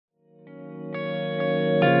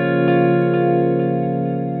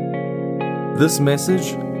This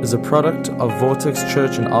message is a product of Vortex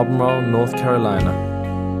Church in Albemarle, North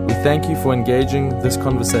Carolina. We thank you for engaging this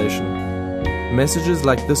conversation. Messages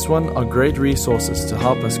like this one are great resources to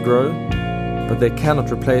help us grow, but they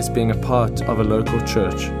cannot replace being a part of a local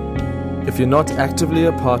church. If you're not actively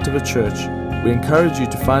a part of a church, we encourage you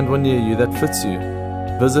to find one near you that fits you.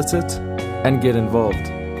 Visit it and get involved.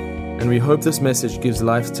 And we hope this message gives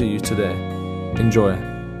life to you today. Enjoy.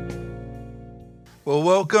 Well,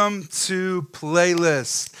 welcome to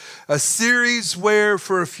Playlist, a series where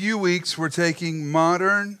for a few weeks we're taking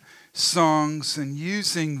modern songs and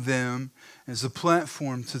using them as a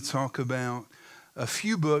platform to talk about a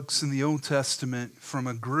few books in the Old Testament from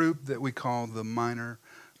a group that we call the Minor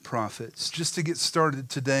Prophets. Just to get started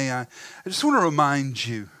today, I just want to remind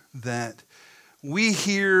you that we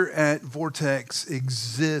here at Vortex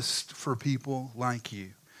exist for people like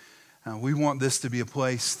you. We want this to be a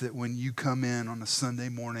place that when you come in on a Sunday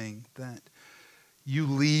morning, that you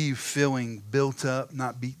leave feeling built up,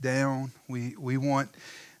 not beat down. We want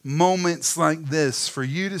moments like this for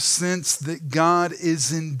you to sense that God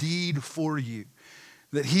is indeed for you,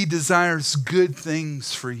 that He desires good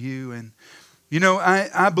things for you. And, you know,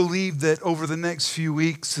 I believe that over the next few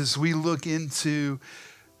weeks as we look into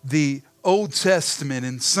the Old Testament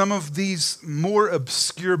and some of these more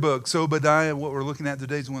obscure books, Obadiah, what we're looking at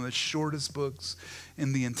today, is one of the shortest books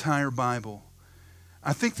in the entire Bible.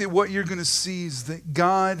 I think that what you're going to see is that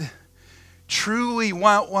God truly,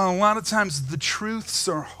 while a lot of times the truths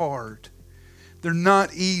are hard, they're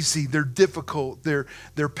not easy, they're difficult, they're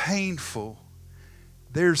painful,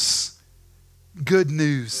 there's good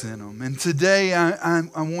news in them. And today, I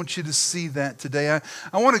want you to see that today.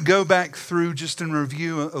 I want to go back through just and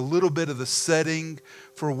review a little bit of the setting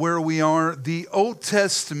for where we are. The Old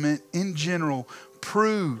Testament in general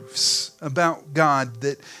proves about God,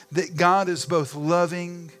 that God is both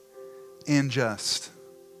loving and just.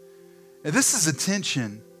 And this is a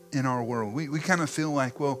tension in our world. We kind of feel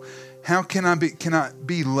like, well, how can I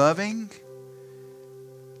be loving?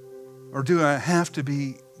 Or do I have to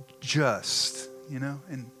be just, you know?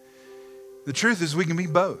 And the truth is we can be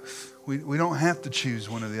both. We don't have to choose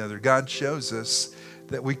one or the other. God shows us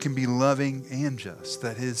that we can be loving and just,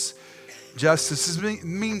 that His justice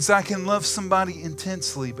means I can love somebody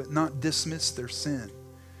intensely but not dismiss their sin.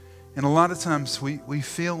 And a lot of times we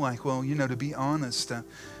feel like, well, you know, to be honest,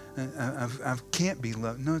 I can't be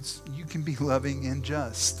loving. No, you can be loving and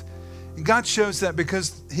just. And God shows that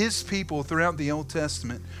because His people throughout the Old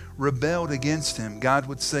Testament rebelled against Him. God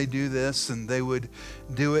would say, do this, and they would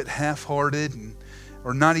do it half-hearted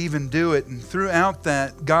or not even do it. And throughout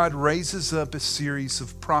that, God raises up a series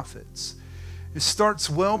of prophets. It starts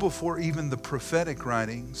well before even the prophetic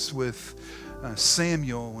writings with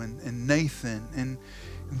Samuel and Nathan. And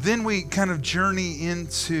then we kind of journey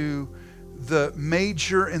into the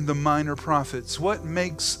major and the minor prophets. What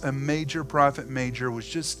makes a major prophet major was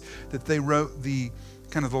just that they wrote the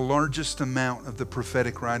kind of the largest amount of the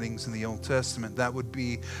prophetic writings in the Old Testament. That would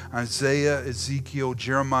be Isaiah, Ezekiel,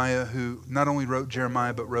 Jeremiah, who not only wrote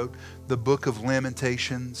Jeremiah, but wrote the book of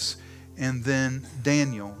Lamentations, and then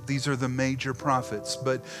Daniel. These are the major prophets.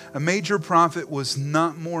 But a major prophet was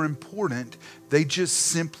not more important. They just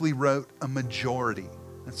simply wrote a majority.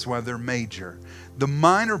 That's why they're major. The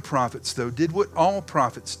minor prophets, though, did what all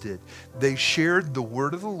prophets did. They shared the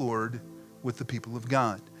word of the Lord with the people of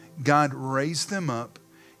God. God raised them up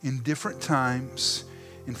in different times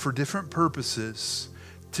and for different purposes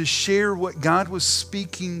to share what God was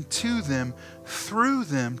speaking to them through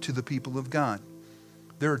them to the people of God.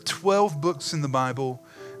 There are 12 books in the Bible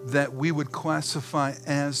that we would classify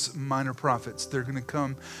as minor prophets. They're going to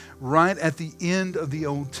come right at the end of the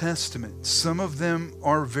Old Testament. Some of them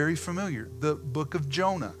are very familiar. The book of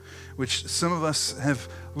Jonah, which some of us have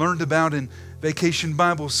learned about in Vacation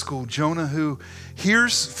Bible School. Jonah, who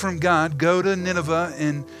hears from God, go to Nineveh,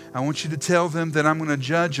 and I want you to tell them that I'm going to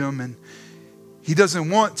judge them. And he doesn't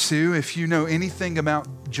want to. If you know anything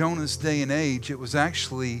about Jonah's day and age, it was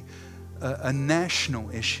actually a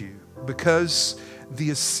national issue because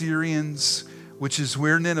the Assyrians, which is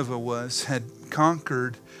where Nineveh was, had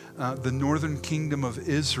conquered the northern kingdom of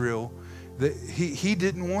Israel. That he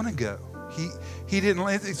didn't want to go. He didn't.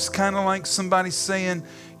 It's kind of like somebody saying,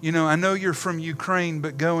 you know, I know you're from Ukraine,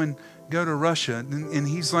 but go to Russia. And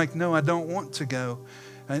he's like, no, I don't want to go.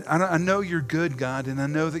 I know you're good, God, and I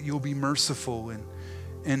know that you'll be merciful.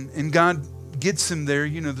 And God gets him there.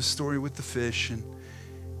 You know the story with the fish.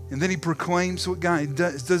 And then he proclaims what God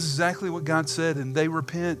does exactly what God said, and they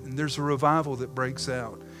repent, and there's a revival that breaks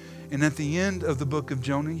out. And at the end of the book of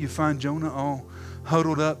Jonah, you find Jonah all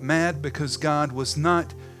huddled up, mad because God was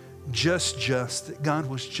not just, that God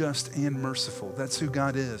was just and merciful. That's who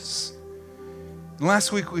God is. And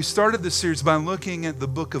last week we started this series by looking at the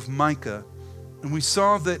book of Micah, and we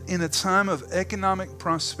saw that in a time of economic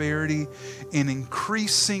prosperity and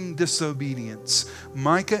increasing disobedience,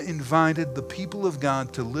 Micah invited the people of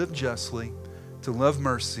God to live justly, to love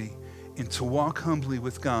mercy, and to walk humbly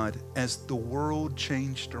with God as the world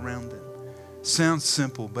changed around them. Sounds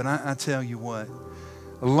simple, but I tell you what,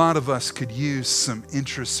 a lot of us could use some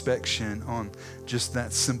introspection on just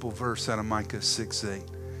that simple verse out of Micah 6:8.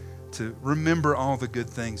 To remember all the good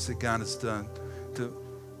things that God has done, to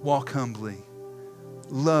walk humbly,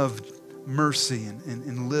 love mercy,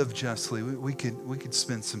 and live justly. We could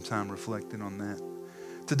spend some time reflecting on that.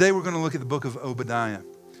 Today we're going to look at the book of Obadiah.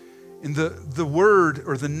 And the word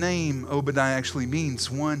or the name Obadiah actually means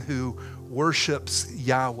one who worships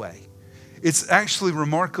Yahweh. It's actually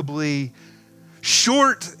remarkably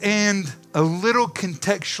short and a little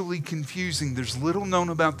contextually confusing. There's little known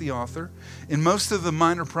about the author. And most of the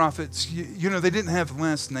minor prophets, you know, they didn't have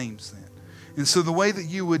last names then. And so the way that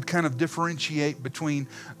you would kind of differentiate between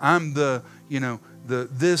I'm the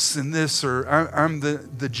this and this, or I'm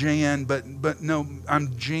the Jan, but no,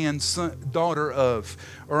 I'm Jan's daughter of,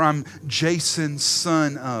 or I'm Jason's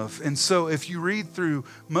son of. And so if you read through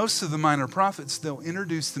most of the minor prophets, they'll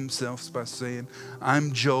introduce themselves by saying,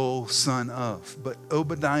 I'm Joel, son of. But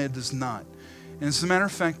Obadiah does not. And as a matter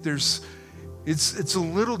of fact, it's a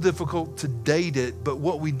little difficult to date it, but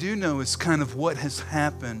what we do know is kind of what has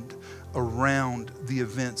happened around the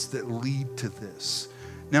events that lead to this.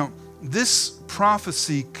 Now, this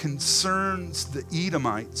prophecy concerns the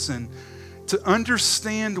Edomites, and to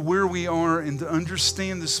understand where we are and to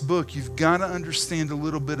understand this book, you've got to understand a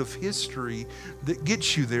little bit of history that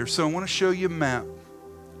gets you there. So I want to show you a map.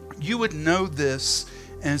 You would know this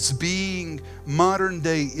as being modern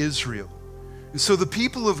day Israel. And so the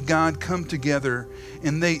people of God come together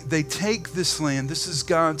and they take this land. This is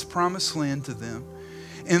God's promised land to them.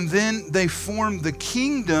 And then they form the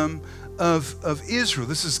kingdom of Israel.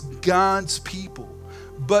 This is God's people.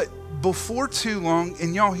 But before too long,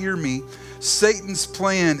 and y'all hear me, Satan's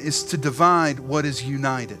plan is to divide what is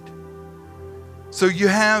united. So you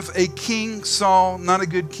have a king, Saul, not a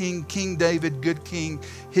good king, King David, good king,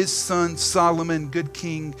 his son Solomon, good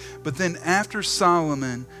king. But then after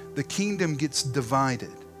Solomon, the kingdom gets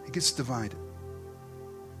divided. It gets divided.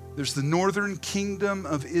 There's the northern kingdom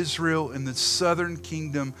of Israel and the southern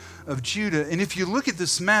kingdom of Judah. And if you look at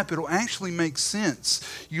this map, it'll actually make sense.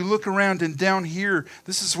 You look around and down here,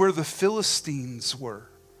 this is where the Philistines were.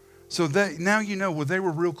 So now you know, well, they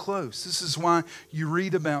were real close. This is why you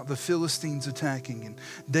read about the Philistines attacking and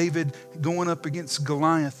David going up against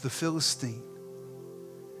Goliath, the Philistine.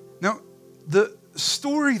 Now, the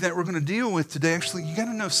story that we're going to deal with today, actually, you got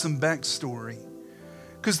to know some backstory.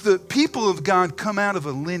 Because the people of God come out of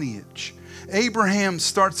a lineage. Abraham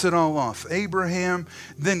starts it all off. Abraham,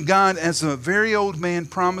 then God, as a very old man,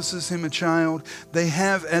 promises him a child. They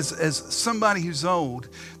have, as somebody who's old,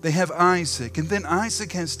 they have Isaac. And then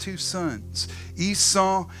Isaac has two sons,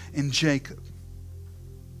 Esau and Jacob.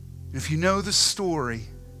 If you know the story,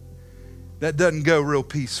 that doesn't go real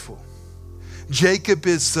peaceful. Jacob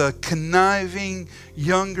is a conniving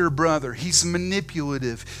younger brother. He's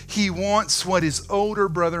manipulative. He wants what his older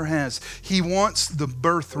brother has. He wants the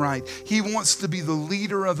birthright. He wants to be the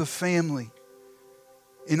leader of the family.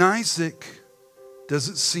 And Isaac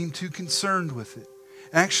doesn't seem too concerned with it.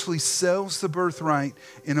 Actually sells the birthright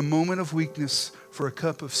in a moment of weakness for a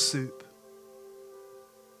cup of soup.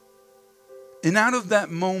 And out of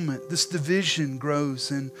that moment, this division grows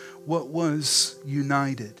in what was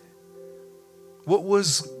united. What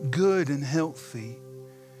was good and healthy,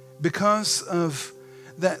 because of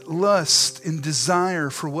that lust and desire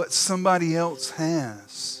for what somebody else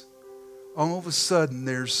has, all of a sudden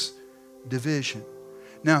there's division.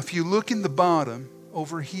 Now, if you look in the bottom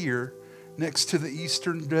over here, next to the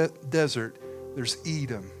eastern desert, there's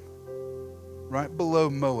Edom, right below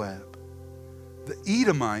Moab. The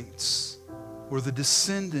Edomites were the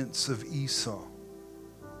descendants of Esau.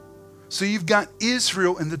 So you've got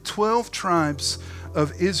Israel, and the 12 tribes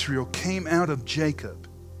of Israel came out of Jacob.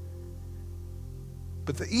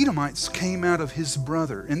 But the Edomites came out of his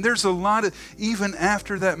brother. And there's a lot of, even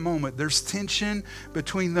after that moment, there's tension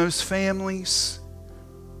between those families.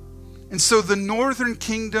 And so the northern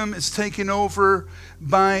kingdom is taken over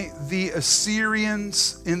by the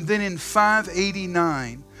Assyrians. And then in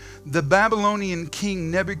 589, the Babylonian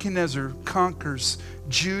king Nebuchadnezzar conquers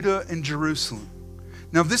Judah and Jerusalem.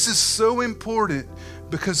 Now, this is so important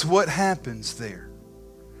because what happens there?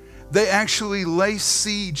 They actually lay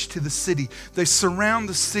siege to the city. They surround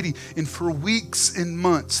the city, and for weeks and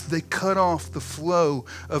months, they cut off the flow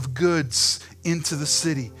of goods into the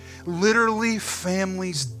city. Literally,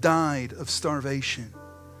 families died of starvation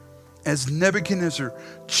as Nebuchadnezzar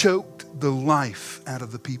choked the life out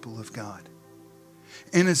of the people of God.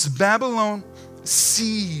 And as Babylon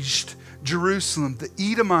sieged Jerusalem, the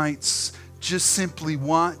Edomites just simply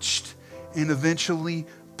watched and eventually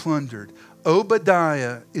plundered.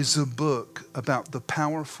 Obadiah is a book about the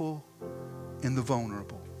powerful and the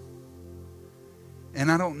vulnerable.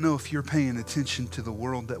 And I don't know if you're paying attention to the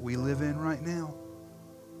world that we live in right now,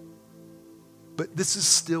 but this is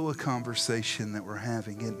still a conversation that we're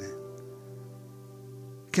having, isn't it?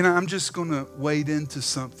 I'm just going to wade into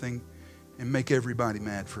something and make everybody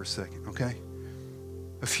mad for a second, okay?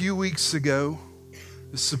 A few weeks ago,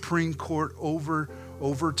 the Supreme Court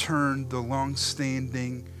overturned the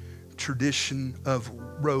long-standing tradition of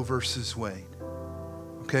Roe versus Wade,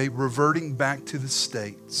 okay? Reverting back to the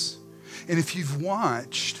states. And if you've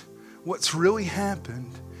watched, what's really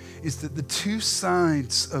happened is that the two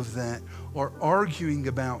sides of that are arguing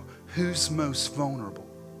about who's most vulnerable.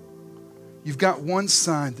 You've got one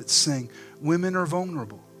side that's saying women are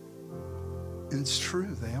vulnerable. And it's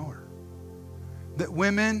true, they are. That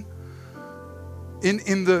women,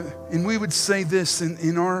 and we would say this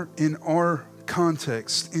in our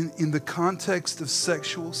context, in the context of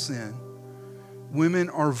sexual sin, women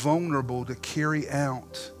are vulnerable to carry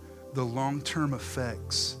out the long-term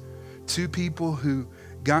effects. Two people who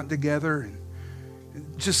got together and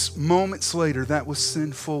just moments later, that was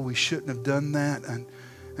sinful, we shouldn't have done that, and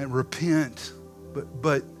repent.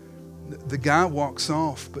 But the guy walks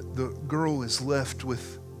off, but the girl is left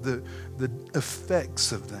with the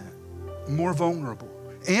effects of that. More vulnerable.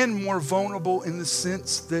 And more vulnerable in the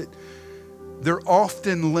sense that they're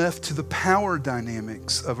often left to the power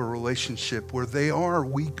dynamics of a relationship where they are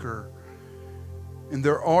weaker. And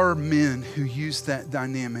there are men who use that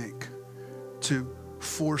dynamic to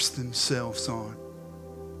force themselves on.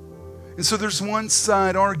 And so there's one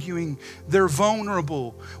side arguing they're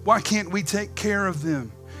vulnerable. Why can't we take care of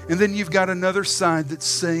them? And then you've got another side that's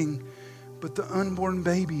saying, but the unborn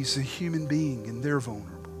baby's a human being and they're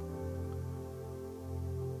vulnerable.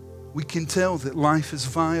 We can tell that life is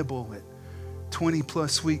viable at 20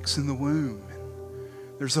 plus weeks in the womb.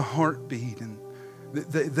 And there's a heartbeat and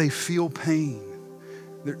they feel pain.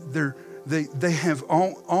 They have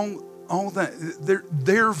all that.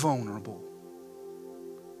 They're vulnerable.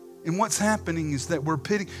 And what's happening is that we're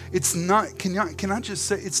pitting. It's not, can I just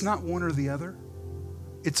say, it's not one or the other.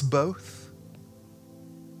 It's both.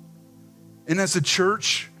 And as a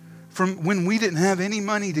church, from when we didn't have any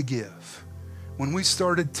money to give, when we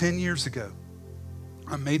started 10 years ago,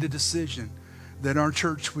 I made a decision that our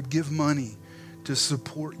church would give money to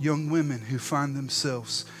support young women who find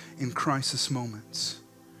themselves in crisis moments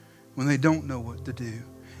when they don't know what to do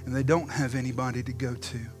and they don't have anybody to go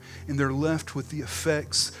to. And they're left with the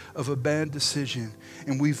effects of a bad decision.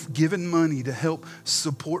 And we've given money to help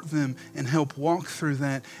support them and help walk through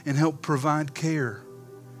that and help provide care.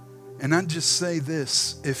 And I just say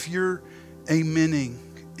this, if you're amening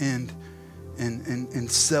and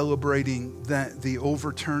celebrating that, the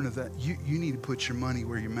overturn of that, you need to put your money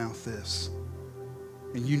where your mouth is.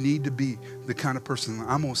 And you need to be the kind of person,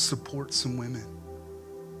 I'm going to support some women.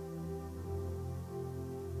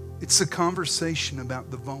 It's a conversation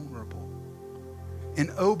about the vulnerable.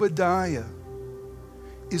 And Obadiah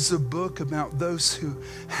is a book about those who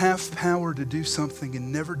have power to do something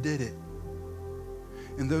and never did it.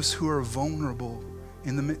 And those who are vulnerable.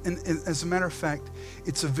 And as a matter of fact,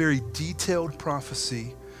 it's a very detailed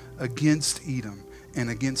prophecy against Edom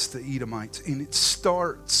and against the Edomites. And it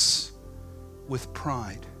starts with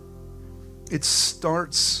pride. It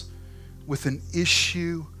starts with an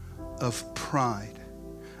issue of pride.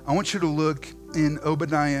 I want you to look in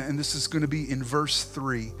Obadiah, and this is going to be in verse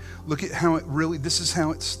 3. Look at how this is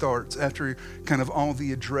how it starts after kind of all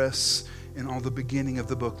the address and all the beginning of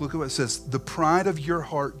the book. Look at what it says. The pride of your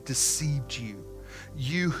heart deceived you.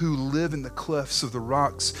 You who live in the clefts of the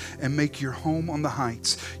rocks and make your home on the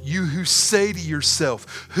heights. You who say to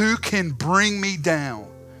yourself, who can bring me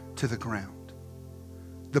down to the ground?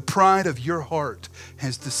 The pride of your heart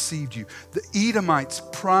has deceived you. The Edomites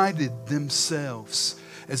prided themselves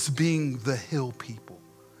as being the hill people.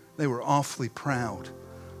 They were awfully proud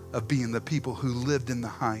of being the people who lived in the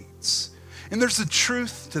heights. And there's a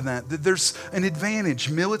truth to that there's an advantage.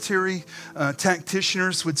 Military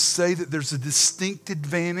tacticians would say that there's a distinct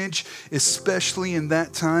advantage, especially in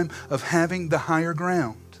that time, of having the higher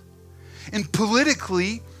ground. And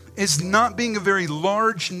politically, as not being a very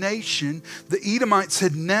large nation, the Edomites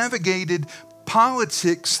had navigated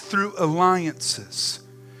politics through alliances.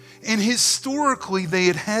 And historically, they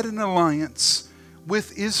had had an alliance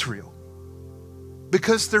with Israel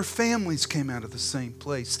because their families came out of the same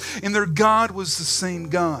place and their God was the same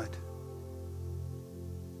God.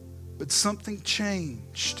 But something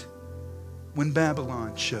changed when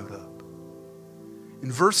Babylon showed up.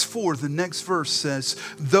 In verse 4, the next verse says,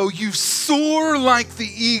 though you soar like the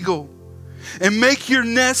eagle and make your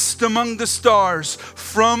nest among the stars,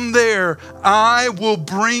 from there I will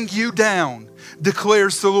bring you down,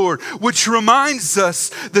 declares the Lord. Which reminds us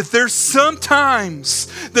that there's sometimes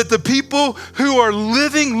that the people who are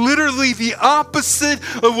living literally the opposite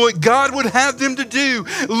of what God would have them to do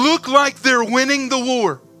look like they're winning the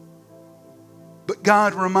war. But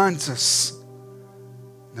God reminds us,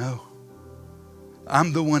 no,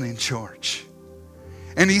 I'm the one in charge.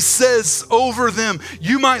 And he says over them,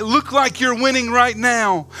 you might look like you're winning right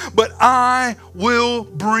now, but I will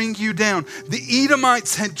bring you down. The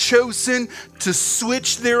Edomites had chosen to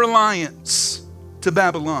switch their alliance to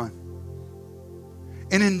Babylon.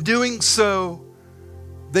 And in doing so,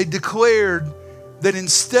 they declared that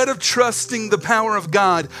instead of trusting the power of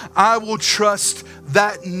God, I will trust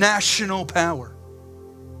that national power.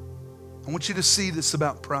 I want you to see this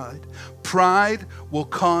about pride. Pride will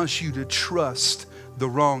cause you to trust the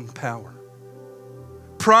wrong power.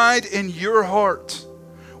 Pride in your heart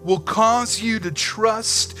will cause you to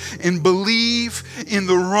trust and believe in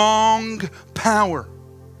the wrong power.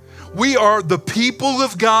 We are the people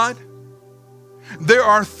of God. There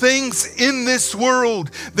are things in this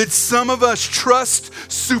world that some of us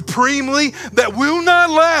trust supremely that will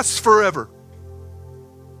not last forever.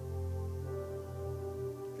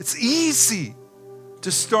 It's easy to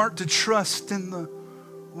start to trust in the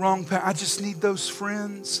wrong path. I just need those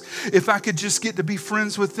friends. If I could just get to be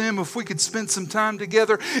friends with them, if we could spend some time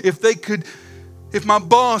together, if my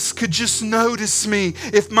boss could just notice me,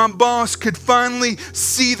 if my boss could finally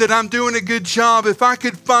see that I'm doing a good job, if I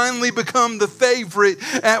could finally become the favorite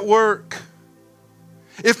at work,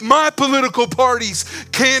 if my political party's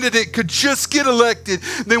candidate could just get elected,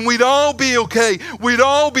 then we'd all be okay. We'd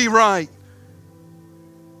all be right.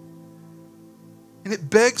 And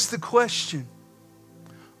it begs the question,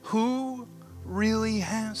 who really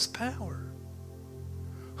has power?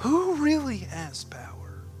 Who really has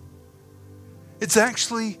power? It's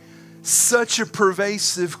actually such a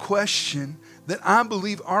pervasive question that I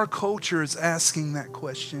believe our culture is asking that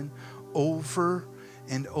question over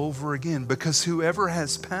and over again, because whoever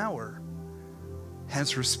has power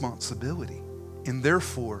has responsibility, and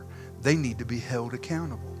therefore they need to be held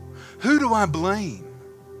accountable. Who do I blame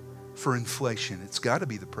for inflation? It's got to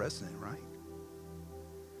be the president, right?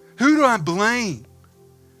 Who do I blame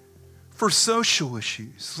for social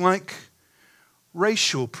issues like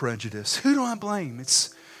racial prejudice? Who do I blame?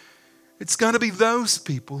 It's got to be those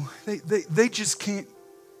people. They just can't.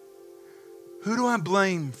 Who do I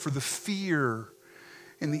blame for the fear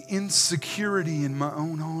and the insecurity in my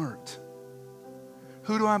own heart?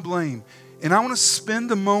 Who do I blame? And I want to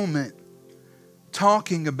spend a moment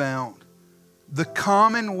talking about the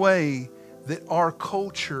common way that our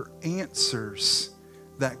culture answers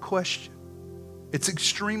that question. It's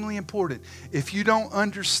extremely important. If you don't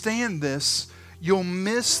understand this, you'll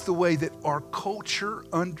miss the way that our culture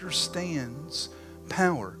understands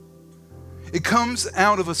power. It comes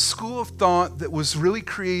out of a school of thought that was really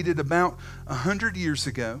created about 100 years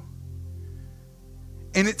ago.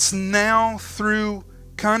 And it's now through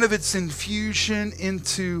kind of its infusion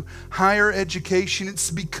into higher education,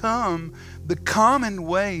 it's become the common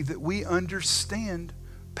way that we understand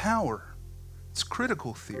power. It's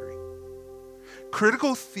critical theory.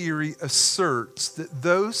 Critical theory asserts that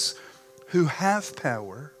those who have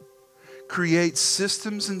power create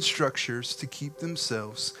systems and structures to keep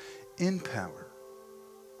themselves in power.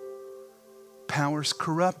 Power's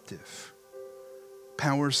corruptive.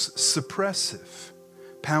 Power's suppressive.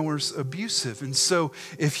 Power's abusive. And so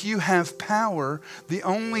if you have power, the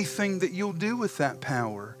only thing that you'll do with that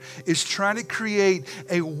power is try to create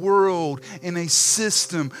a world and a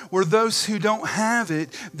system where those who don't have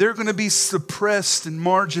it, they're going to be suppressed and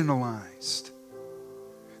marginalized.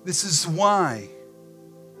 This is why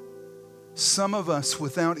some of us,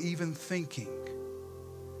 without even thinking,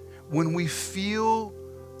 when we feel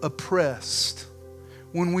oppressed,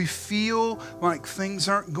 when we feel like things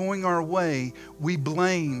aren't going our way, we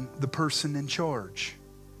blame the person in charge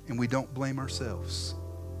and we don't blame ourselves.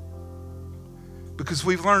 Because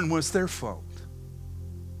we've learned, well, it's their fault.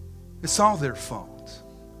 It's all their fault.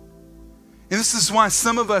 And this is why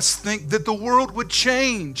some of us think that the world would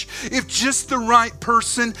change if just the right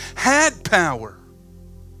person had power.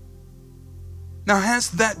 Now,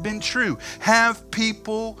 has that been true? Have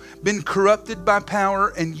people been corrupted by power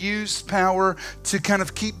and used power to kind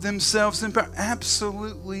of keep themselves in power?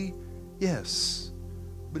 Absolutely, yes.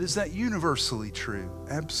 But is that universally true?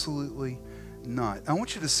 Absolutely not. I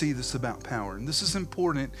want you to see this about power, and this is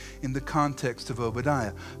important in the context of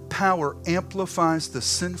Obadiah. Power amplifies the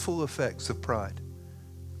sinful effects of pride.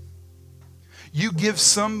 You give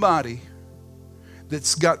somebody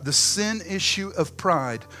that's got the sin issue of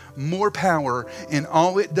pride more power, and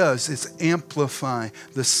all it does is amplify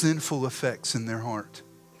the sinful effects in their heart.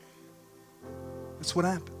 That's what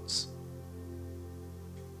happens.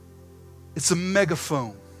 It's a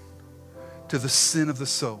megaphone to the sin of the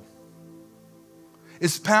soul.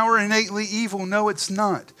 Is power innately evil? No, it's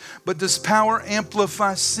not. But does power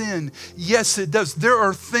amplify sin? Yes, it does. There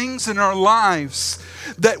are things in our lives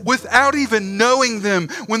that without even knowing them,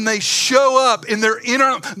 when they show up in their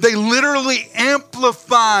inner, they literally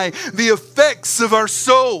amplify the effects of our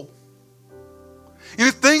soul. And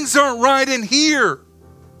if things aren't right in here,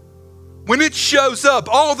 when it shows up,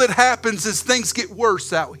 all that happens is things get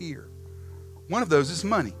worse out here. One of those is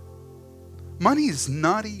money. Money is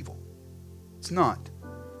not evil. It's not.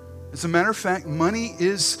 As a matter of fact, money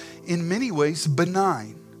is in many ways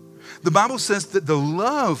benign. The Bible says that the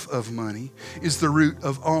love of money is the root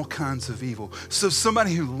of all kinds of evil. So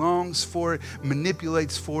somebody who longs for it,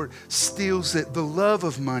 manipulates for it, steals it, the love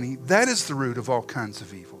of money, that is the root of all kinds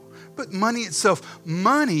of evil. But money itself,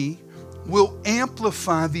 money will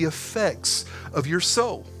amplify the effects of your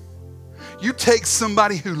soul. You take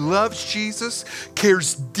somebody who loves Jesus,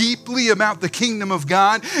 cares deeply about the kingdom of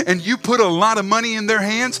God, and you put a lot of money in their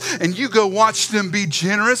hands, and you go watch them be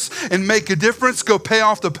generous and make a difference, go pay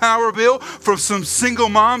off the power bill from some single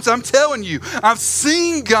moms. I'm telling you, I've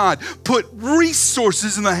seen God put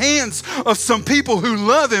resources in the hands of some people who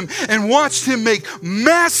love Him and watched Him make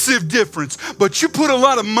massive difference. But you put a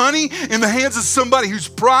lot of money in the hands of somebody who's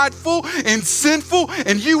prideful and sinful,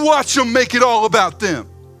 and you watch them make it all about them.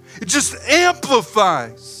 It just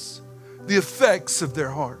amplifies the effects of their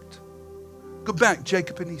heart. Go back,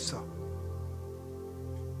 Jacob and Esau.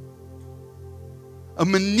 A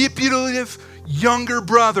manipulative younger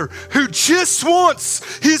brother who just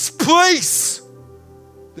wants his place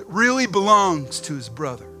that really belongs to his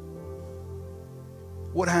brother.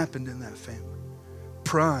 What happened in that family?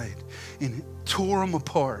 Pride, and it tore them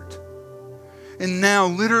apart. And now,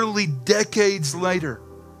 literally decades later,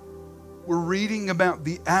 we're reading about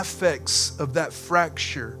the effects of that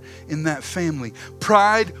fracture in that family.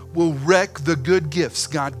 Pride will wreck the good gifts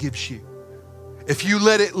God gives you. If you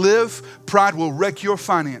let it live, pride will wreck your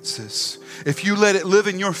finances. If you let it live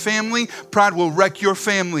in your family, pride will wreck your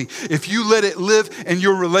family. If you let it live in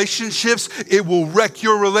your relationships, it will wreck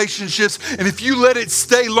your relationships. And if you let it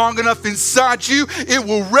stay long enough inside you, it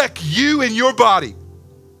will wreck you and your body.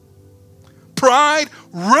 Pride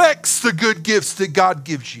wrecks the good gifts that God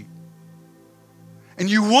gives you. And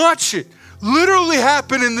you watch it literally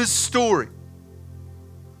happen in this story.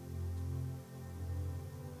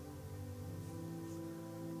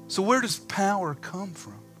 So where does power come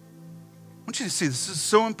from? I want you to see this is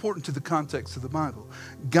so important to the context of the Bible.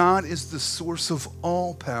 God is the source of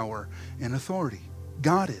all power and authority.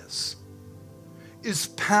 God is. Is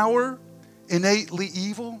power innately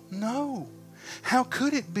evil? No. How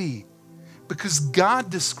could it be? Because God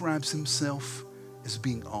describes Himself as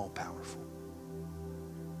being all-powerful.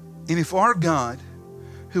 And if our God,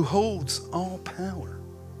 who holds all power,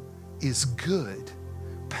 is good,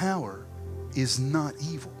 power is not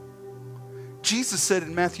evil. Jesus said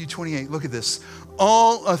in Matthew 28, look at this,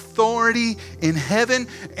 all authority in heaven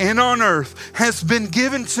and on earth has been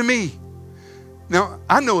given to me. Now,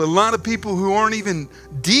 I know a lot of people who aren't even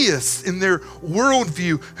deists in their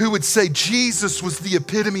worldview who would say Jesus was the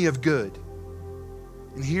epitome of good.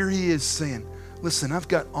 And here He is saying, listen, I've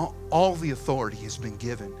got all the authority has been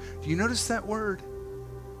given. Do you notice that word?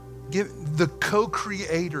 The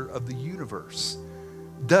co-creator of the universe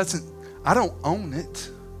I don't own it.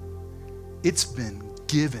 It's been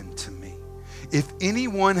given to me. If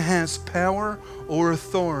anyone has power or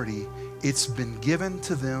authority, it's been given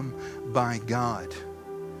to them by God.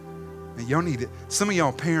 Now some of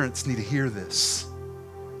y'all parents need to hear this.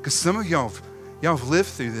 Because some of y'all have lived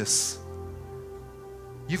through this.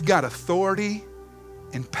 You've got authority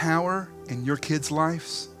and power in your kids'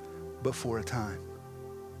 lives, but for a time.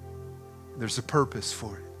 There's a purpose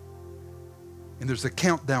for it. And there's a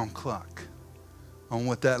countdown clock on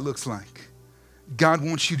what that looks like. God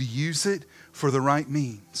wants you to use it for the right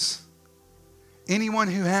means. Anyone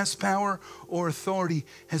who has power or authority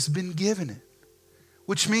has been given it.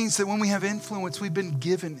 Which means that when we have influence, we've been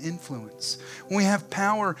given influence. When we have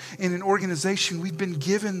power in an organization, we've been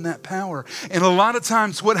given that power. And a lot of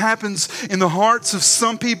times what happens in the hearts of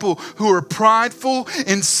some people who are prideful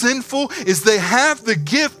and sinful is they have the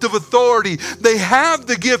gift of authority. They have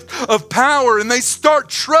the gift of power, and they start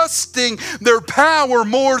trusting their power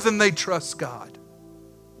more than they trust God.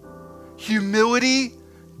 Humility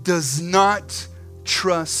does not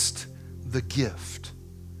trust the gift.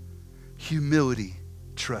 Humility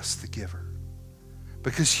trusts the giver.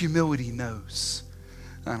 Because humility knows,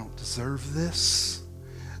 I don't deserve this.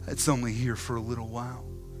 It's only here for a little while.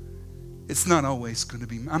 It's not always going to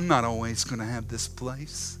be, I'm not always going to have this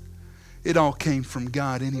place. It all came from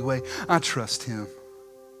God anyway. I trust Him.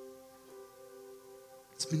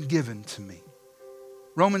 It's been given to me.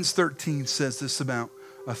 Romans 13 says this about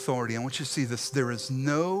authority. I want you to see this. There is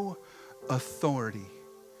no authority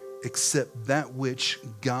except that which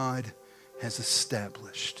God has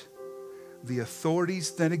established. The authorities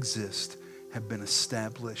that exist have been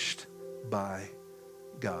established by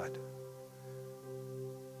God.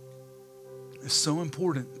 It's so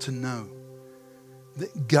important to know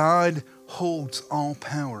that God holds all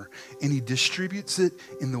power and He distributes it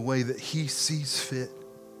in the way that He sees fit.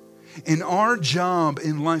 And our job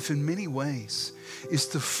in life in many ways is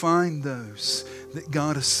to find those that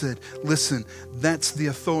God has said, listen, that's the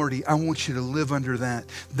authority. I want you to live under that.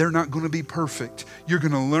 They're not going to be perfect. You're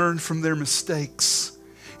going to learn from their mistakes.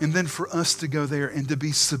 And then for us to go there and to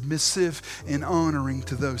be submissive and honoring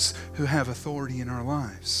to those who have authority in our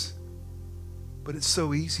lives. But it's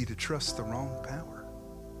so easy to trust the wrong power.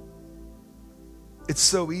 It's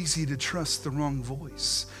so easy to trust the wrong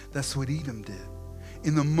voice. That's what Edom did.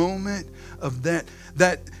 In the moment of that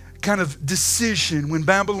kind of decision, when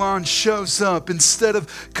Babylon shows up, instead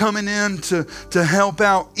of coming in to help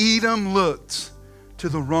out, Edom looked to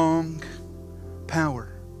the wrong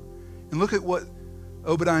power. And look at what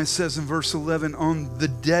Obadiah says in verse 11, on the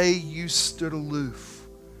day you stood aloof,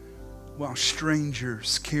 while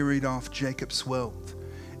strangers carried off Jacob's wealth,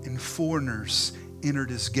 and foreigners entered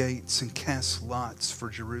his gates and cast lots for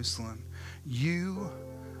Jerusalem, you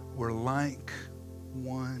were like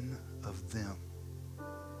one of them.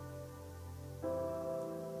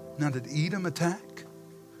 Now, did Edom attack?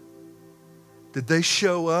 Did they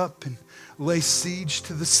show up and lay siege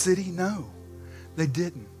to the city? No, they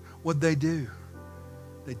didn't. What'd they do?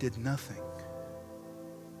 They did nothing.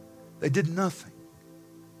 They did nothing.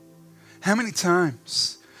 How many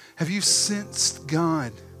times have you sensed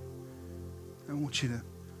God? I want you to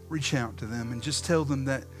reach out to them and just tell them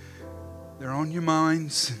that they're on your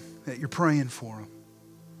minds and that you're praying for them.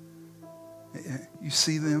 You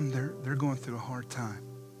see them, they're going through a hard time.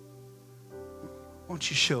 Why don't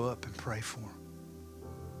you show up and pray for them?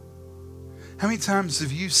 How many times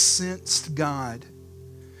have you sensed God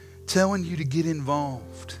telling you to get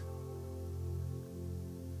involved,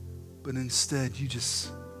 but instead you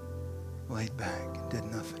just laid back and did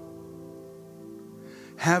nothing?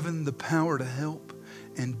 Having the power to help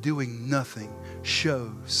and doing nothing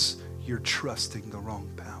shows you're trusting the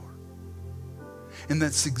wrong power. And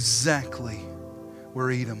that's exactly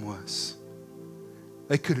where Edom was.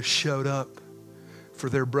 They could have showed up for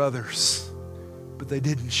their brothers, but they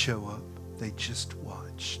didn't show up. They just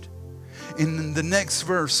watched. And in the next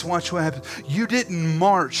verse, watch what happens. You didn't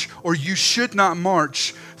march, or you should not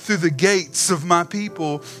march through the gates of my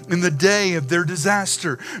people in the day of their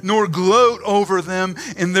disaster, nor gloat over them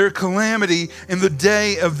in their calamity in the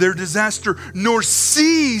day of their disaster, nor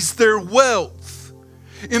seize their wealth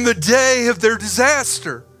in the day of their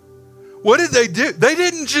disaster. What did they do? They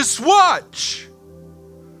didn't just watch.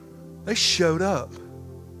 They showed up.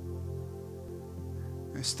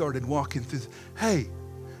 They started walking through. Hey,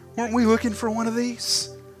 weren't we looking for one of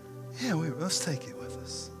these? Yeah, let's take it with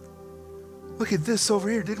us. Look at this over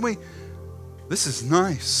here, didn't we? This is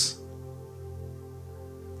nice.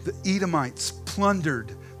 The Edomites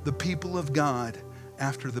plundered the people of God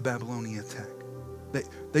after the Babylonian attack.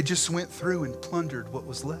 They just went through and plundered what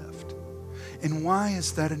was left. And why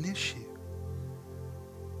is that an issue?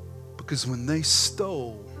 Because when they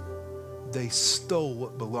stole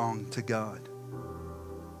what belonged to God.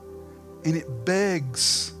 And it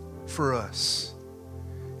begs for us.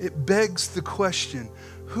 It begs the question,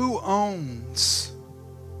 who owns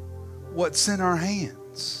what's in our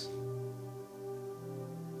hands?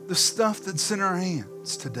 The stuff that's in our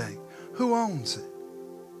hands today. Who owns it?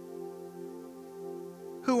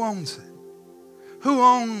 Who owns it? Who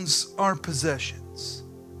owns our possessions?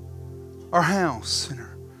 Our house and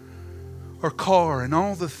our car and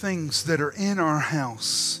all the things that are in our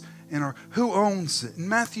house who owns it? In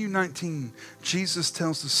Matthew 19, Jesus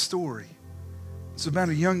tells a story. It's about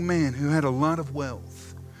a young man who had a lot of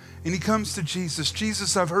wealth. And he comes to Jesus.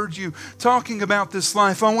 Jesus, I've heard you talking about this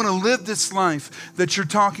life. I want to live this life that you're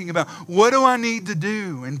talking about. What do I need to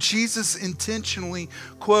do? And Jesus intentionally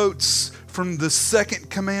quotes from the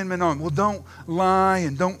second commandment on. Well, don't lie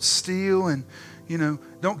and don't steal and,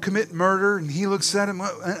 don't commit murder. And he looks at him,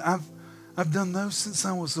 well, I've done those since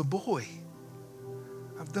I was a boy.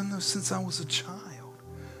 I've done those since I was a child.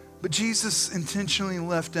 But Jesus intentionally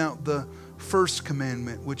left out the first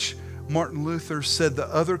commandment, which Martin Luther said the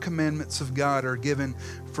other commandments of God are given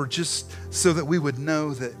for just so that we would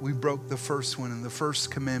know that we broke the first one. And the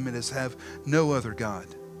first commandment is have no other God.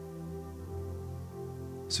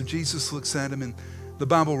 So Jesus looks at him, and the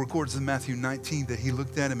Bible records in Matthew 19 that he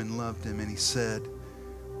looked at him and loved him. And he said,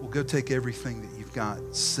 well, go take everything that you've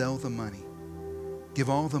got, sell the money, give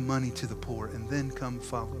all the money to the poor, and then come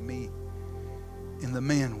follow me. And the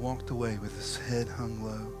man walked away with his head hung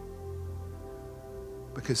low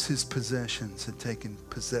because his possessions had taken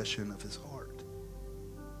possession of his heart.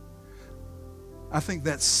 I think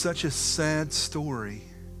that's such a sad story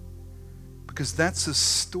because that's a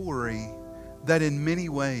story that in many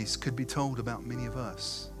ways could be told about many of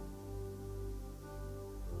us.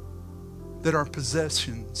 That our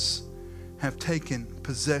possessions have taken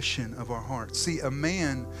possession of our hearts. See, a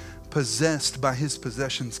man possessed by his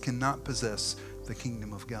possessions cannot possess the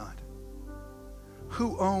kingdom of God.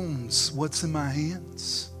 Who owns what's in my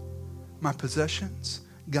hands? My possessions?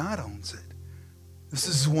 God owns it. This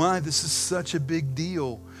is why this is such a big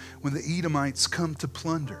deal when the Edomites come to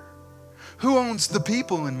plunder. Who owns the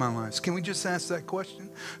people in my lives? Can we just ask that question?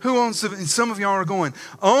 Who owns and some of y'all are going,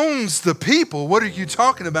 owns the people? What are you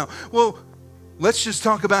talking about? Well, let's just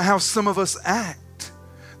talk about how some of us act.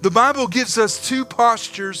 The Bible gives us two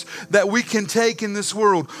postures that we can take in this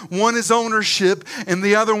world. One is ownership and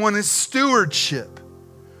the other one is stewardship.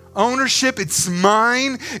 Ownership, it's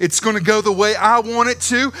mine. It's going to go the way I want it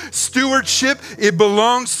to. Stewardship, it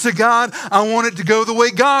belongs to God. I want it to go the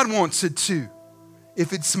way God wants it to.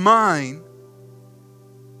 If it's mine,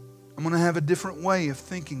 I'm going to have a different way of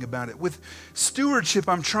thinking about it. With stewardship,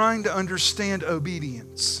 I'm trying to understand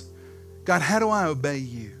obedience. God, how do I obey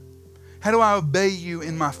you? How do I obey you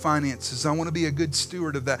in my finances? I want to be a good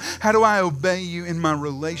steward of that. How do I obey you in my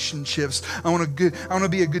relationships? I want to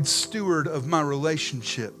be a good steward of my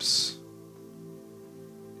relationships.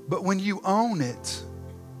 But when you own it,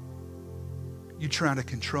 you try to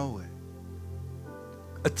control it.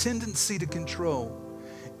 A tendency to control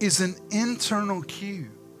is an internal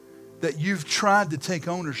cue that you've tried to take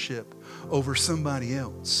ownership over somebody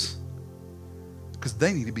else. Because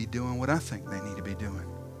they need to be doing what I think they need to be doing.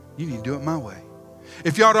 You need to do it my way.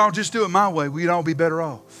 If y'all all just do it my way, we'd all be better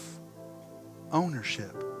off.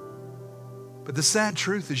 Ownership. But the sad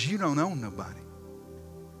truth is you don't own nobody.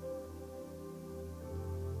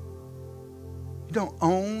 You don't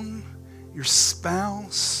own your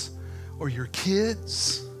spouse or your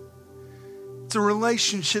kids. It's a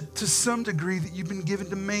relationship to some degree that you've been given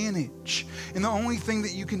to manage. And the only thing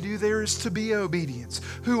that you can do there is to be obedience.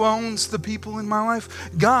 Who owns the people in my life?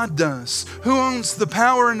 God does. Who owns the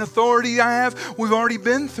power and authority I have? We've already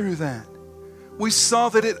been through that. We saw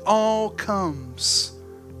that it all comes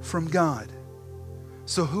from God.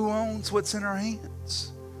 So who owns what's in our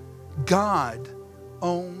hands? God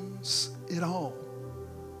owns it all.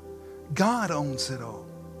 God owns it all.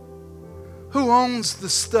 Who owns the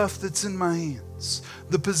stuff that's in my hands?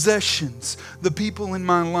 The possessions, the people in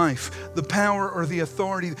my life, the power or the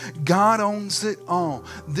authority. God owns it all.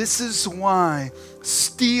 This is why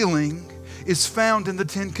stealing is found in the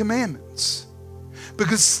Ten Commandments.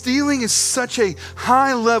 Because stealing is such a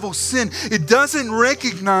high-level sin. It doesn't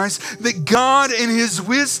recognize that God in His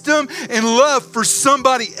wisdom and love for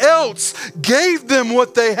somebody else gave them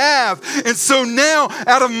what they have. And so now,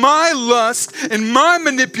 out of my lust and my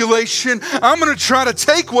manipulation, I'm going to try to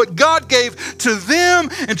take what God gave to them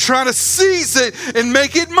and try to seize it and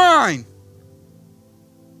make it mine.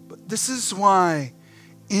 But this is why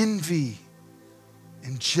envy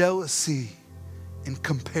and jealousy and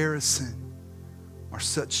comparison are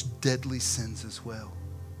such deadly sins as well,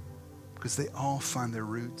 because they all find their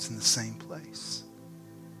roots in the same place.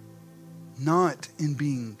 Not in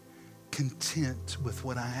being content with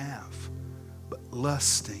what I have, but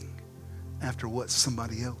lusting after what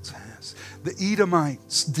somebody else has. The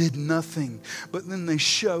Edomites did nothing, but then they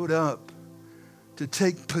showed up to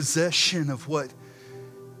take possession of what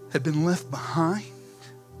had been left behind.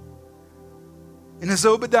 And as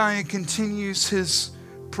Obadiah continues his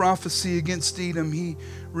prophecy against Edom, he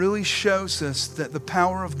really shows us that the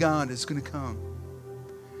power of God is going to come.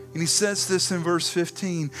 And he says this in verse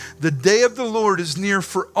 15, the day of the Lord is near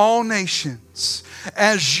for all nations.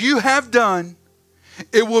 As you have done,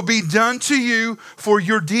 it will be done to you, for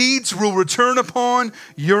your deeds will return upon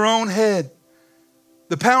your own head.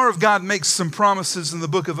 The power of God makes some promises in the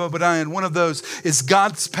book of Obadiah, and one of those is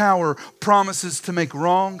God's power promises to make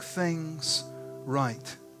wrong things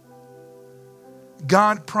right.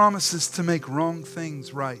 God promises to make wrong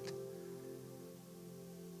things right.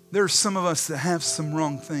 There are some of us that have some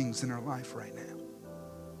wrong things in our life right now.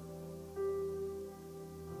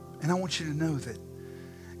 And I want you to know that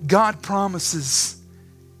God promises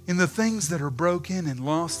in the things that are broken and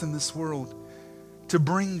lost in this world to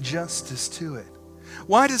bring justice to it.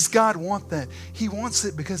 Why does God want that? He wants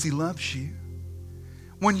it because He loves you.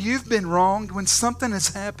 When you've been wronged, when something has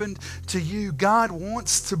happened to you, God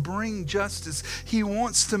wants to bring justice. He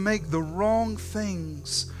wants to make the wrong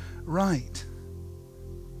things right.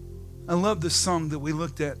 I love the song that we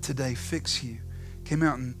looked at today, Fix You. Came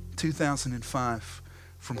out in 2005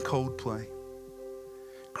 from Coldplay.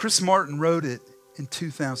 Chris Martin wrote it in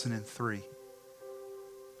 2003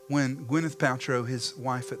 when Gwyneth Paltrow, his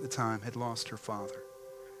wife at the time, had lost her father.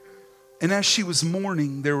 And as she was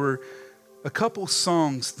mourning, there were a couple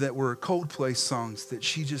songs that were Coldplay songs that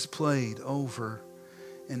she just played over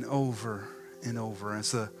and over and over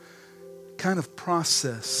as a kind of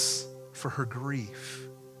process for her grief.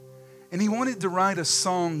 And he wanted to write a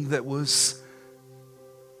song that was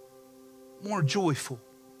more joyful,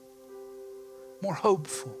 more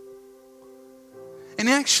hopeful. And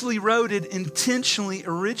he actually wrote it intentionally,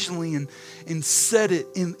 originally, and set it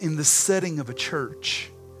in the setting of a church.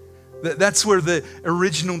 That's where the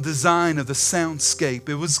original design of the soundscape,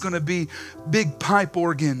 it was going to be big pipe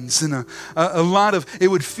organs and a lot of, it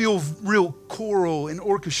would feel real choral and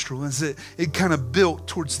orchestral as it kind of built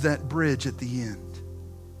towards that bridge at the end.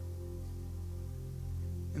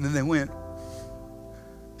 And then they went,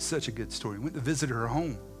 such a good story, went to visit her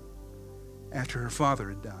home after her father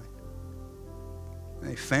had died. And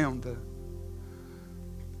they found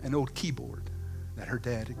an old keyboard that her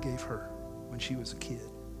dad had gave her when she was a kid.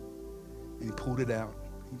 And he pulled it out,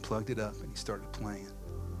 he plugged it up, and he started playing.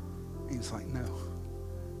 And he was like, no,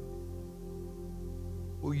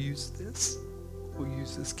 we'll use this. We'll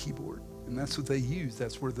use this keyboard. And that's what they used.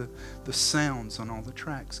 That's where the sounds on all the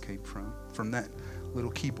tracks came from that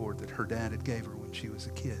little keyboard that her dad had gave her when she was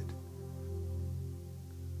a kid.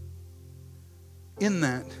 In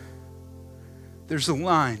that, there's a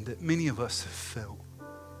line that many of us have felt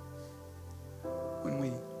when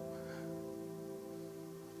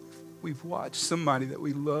we've watched somebody that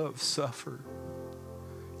we love suffer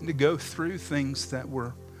and to go through things that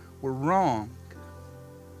were wrong,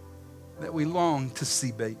 that we long to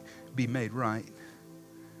see be made right.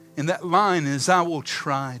 And that line is, I will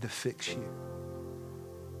try to fix you.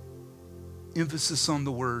 Emphasis on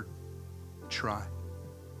the word try.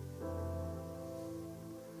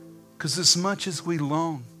 Because as much as we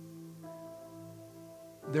long,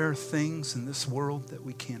 there are things in this world that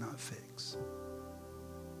we cannot fix.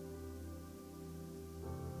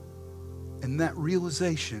 And that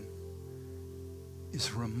realization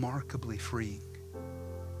is remarkably freeing.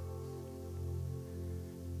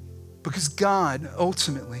 Because God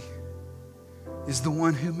ultimately is the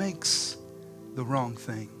one who makes the wrong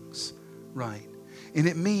things right. And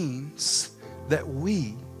it means that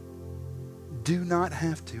we do not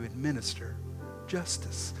have to administer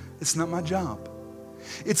justice. It's not my job.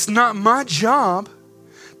 It's not my job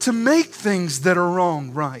to make things that are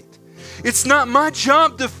wrong right. It's not my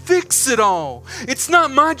job to fix it all. It's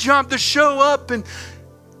not my job to show up and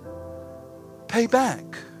pay back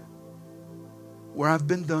where I've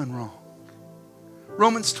been done wrong.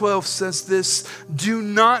 Romans 12 says this, do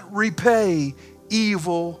not repay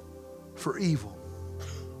evil for evil.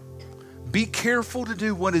 Be careful to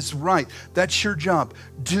do what is right. That's your job.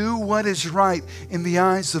 Do what is right in the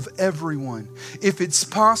eyes of everyone. If it's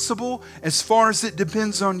possible, as far as it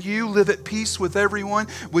depends on you, live at peace with everyone,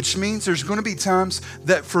 which means there's going to be times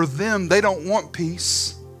that for them, they don't want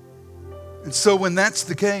peace. And so when that's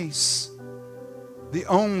the case, the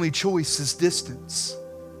only choice is distance.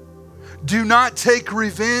 Do not take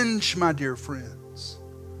revenge, my dear friends,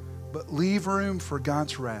 but leave room for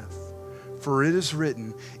God's wrath. For it is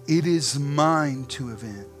written, it is mine to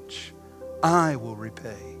avenge. I will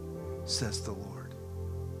repay, says the Lord.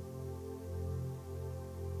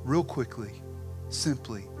 Real quickly,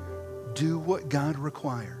 simply, do what God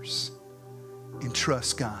requires and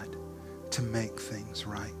trust God to make things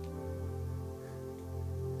right.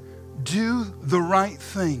 Do the right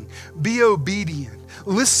thing. Be obedient.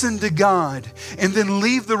 Listen to God, and then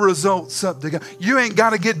leave the results up to God. You ain't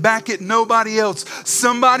got to get back at nobody else.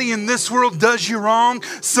 Somebody in this world does you wrong.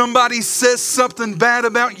 Somebody says something bad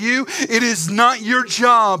about you. It is not your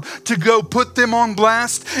job to go put them on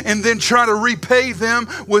blast and then try to repay them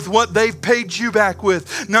with what they've paid you back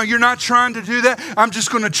with. No, you're not trying to do that. I'm just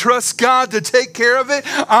going to trust God to take care of it.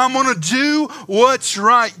 I'm going to do what's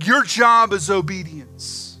right. Your job is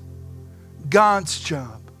obedience. God's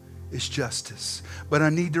job is justice. But I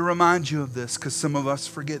need to remind you of this because some of us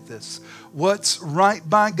forget this. What's right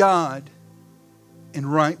by God and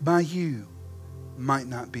right by you might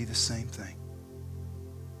not be the same thing.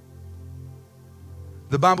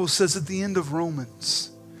 The Bible says at the end of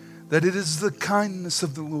Romans that it is the kindness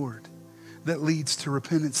of the Lord that leads to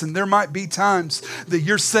repentance. And there might be times that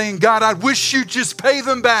you're saying, God, I wish you'd just pay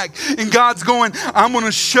them back. And God's going, I'm going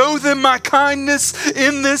to show them my kindness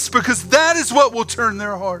in this because that is what will turn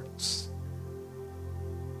their hearts.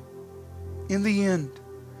 In the end,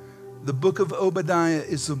 the book of Obadiah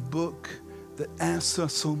is a book that asks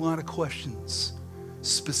us a lot of questions,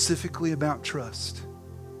 specifically about trust.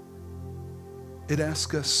 It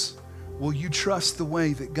asks us, will you trust the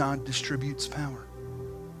way that God distributes power?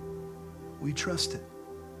 Will you trust it?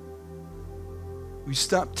 Will you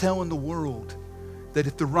stop telling the world that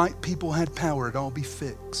if the right people had power, it'd all be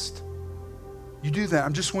fixed? You do that, I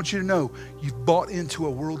just want you to know, you've bought into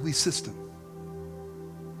a worldly system.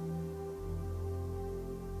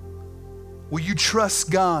 Will you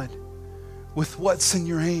trust God with what's in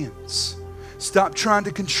your hands? Stop trying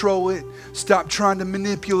to control it. Stop trying to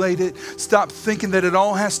manipulate it. Stop thinking that it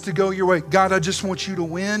all has to go your way. God, I just want you to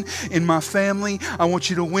win in my family. I want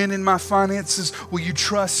you to win in my finances. Will you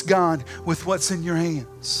trust God with what's in your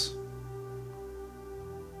hands?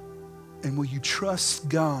 And will you trust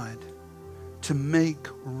God to make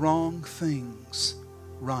wrong things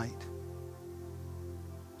right?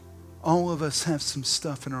 All of us have some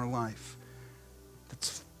stuff in our life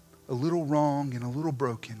that's a little wrong and a little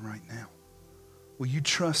broken right now. Will you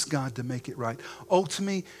trust God to make it right?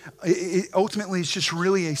 Ultimately, it's just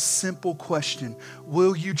really a simple question.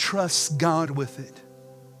 Will you trust God with it?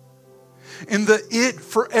 And the it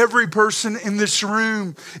for every person in this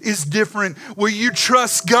room is different. Will you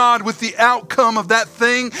trust God with the outcome of that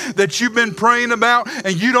thing that you've been praying about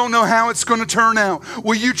and you don't know how it's going to turn out?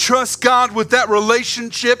 Will you trust God with that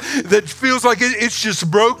relationship that feels like it's just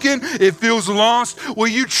broken? It feels lost. Will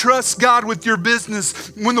you trust God with your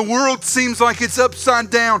business when the world seems like it's upside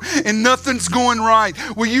down and nothing's going right?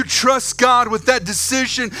 Will you trust God with that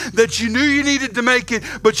decision that you knew you needed to make it,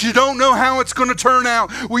 but you don't know how it's going to turn out?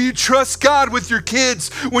 Will you trust God with your kids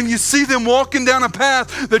when you see them walking down a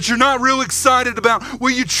path that you're not real excited about?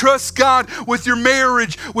 Will you trust God with your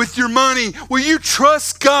marriage, with your money? Will you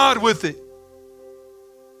trust God with it?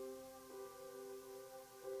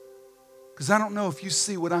 Because I don't know if you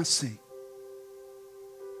see what I see,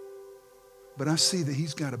 but I see that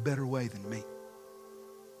He's got a better way than me.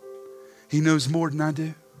 He knows more than I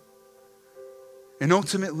do. And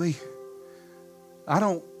ultimately, I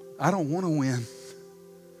don't want to win.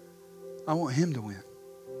 I want Him to win.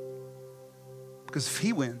 Because if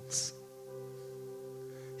He wins,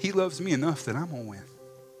 He loves me enough that I'm going to win.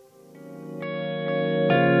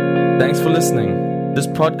 Thanks for listening. This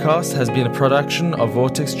podcast has been a production of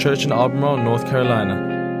Vortex Church in Albemarle, North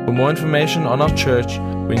Carolina. For more information on our church,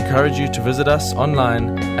 we encourage you to visit us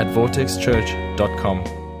online at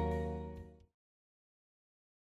vortexchurch.com.